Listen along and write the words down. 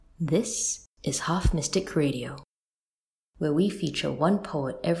This is Half Mystic Radio, where we feature one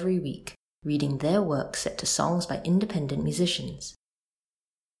poet every week reading their work set to songs by independent musicians.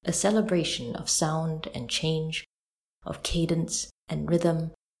 A celebration of sound and change, of cadence and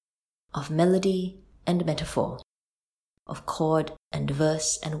rhythm, of melody and metaphor, of chord and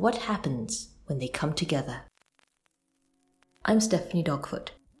verse and what happens when they come together. I'm Stephanie Dogfoot,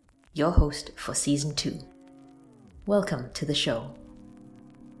 your host for Season 2. Welcome to the show.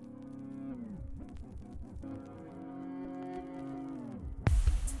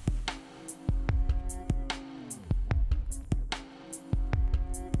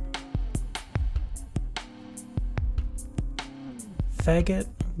 Faggot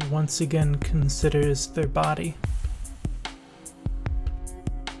once again considers their body.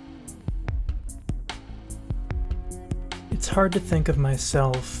 It's hard to think of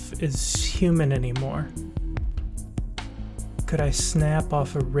myself as human anymore. Could I snap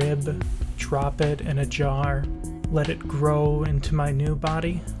off a rib, drop it in a jar, let it grow into my new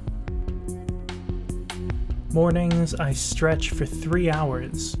body? Mornings I stretch for 3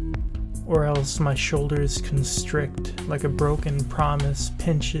 hours, or else my shoulders constrict like a broken promise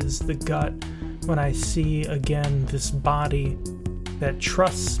pinches the gut when I see again this body that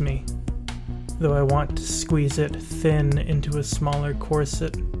trusts me, though I want to squeeze it thin into a smaller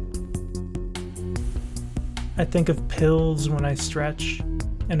corset. I think of pills when I stretch,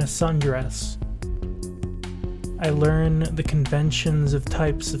 and a sundress. I learn the conventions of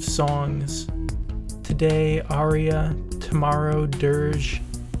types of songs. Today, Aria, tomorrow, Dirge.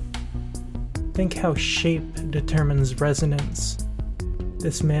 Think how shape determines resonance.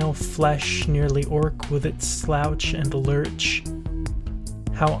 This male flesh nearly orc with its slouch and lurch.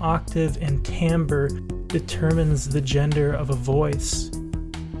 How octave and timbre determines the gender of a voice.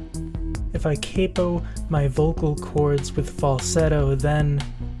 If I capo my vocal cords with falsetto, then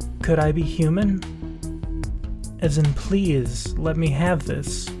could I be human? As in, please, let me have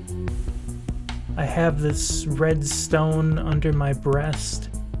this. I have this red stone under my breast,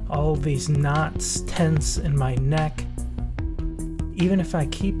 all these knots tense in my neck. Even if I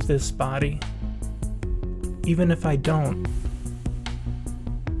keep this body, even if I don't.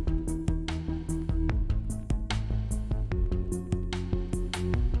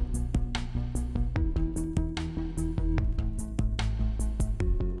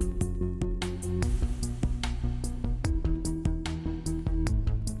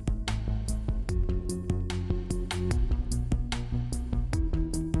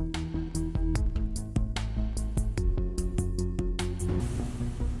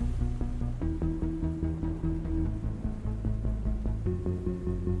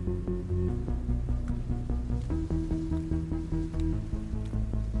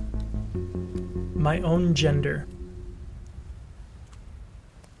 My own gender.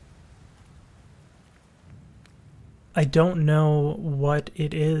 I don't know what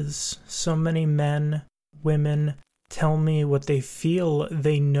it is. So many men, women tell me what they feel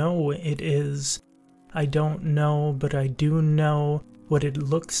they know it is. I don't know, but I do know what it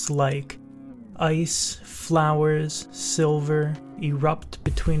looks like. Ice, flowers, silver erupt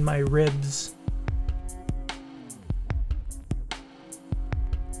between my ribs.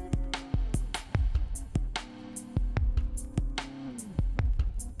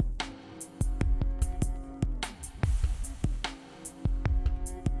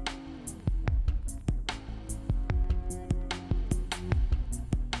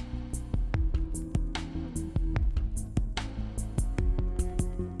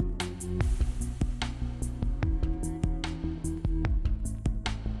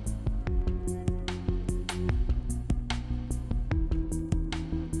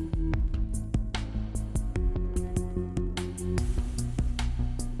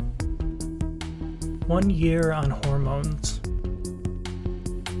 One year on hormones.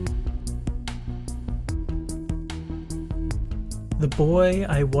 The boy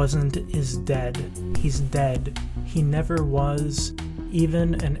I wasn't is dead. He's dead. He never was,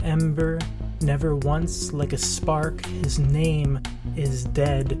 even an ember, never once like a spark. His name is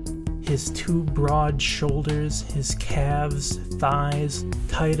dead. His two broad shoulders, his calves, thighs,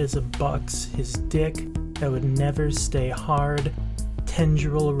 tight as a buck's, his dick that would never stay hard,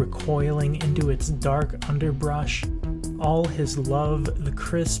 tendril recoiling into its dark underbrush, all his love, the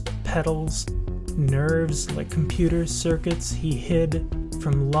crisp petals, nerves like computer circuits he hid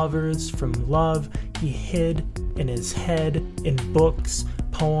from lovers, from love he hid in his head, in books,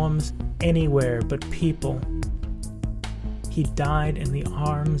 poems, anywhere but people. He died in the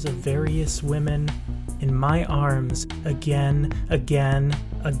arms of various women, in my arms, again, again,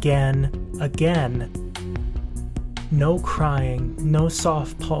 again, again. No crying, no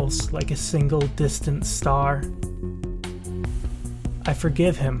soft pulse like a single distant star. I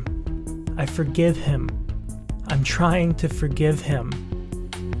forgive him. I forgive him. I'm trying to forgive him.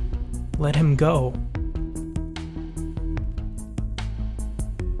 Let him go.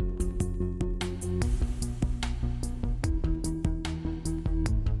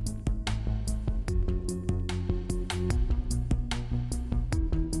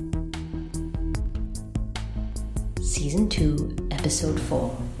 Season 2, Episode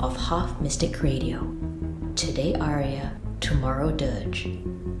 4 of Half Mystic Radio. Today Aria, tomorrow Dirge.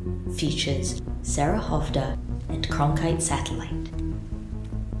 Features Sarah Hovda and Cronkite Satellite.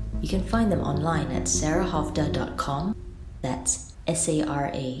 You can find them online at sarahhovda.com, that's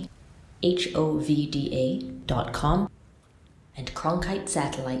SARAHOVDA.com, and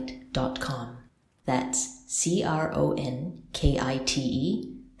cronkitesatellite.com, that's CRONKITE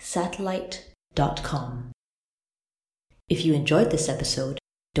satellite.com. If you enjoyed this episode,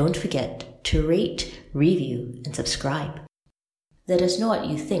 don't forget to rate, review, and subscribe. Let us know what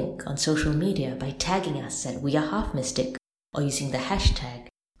you think on social media by tagging us at We Are Half Mystic or using the hashtag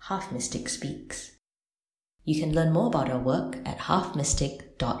HalfMysticSpeaks. You can learn more about our work at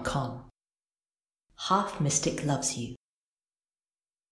halfmystic.com. Half Mystic loves you.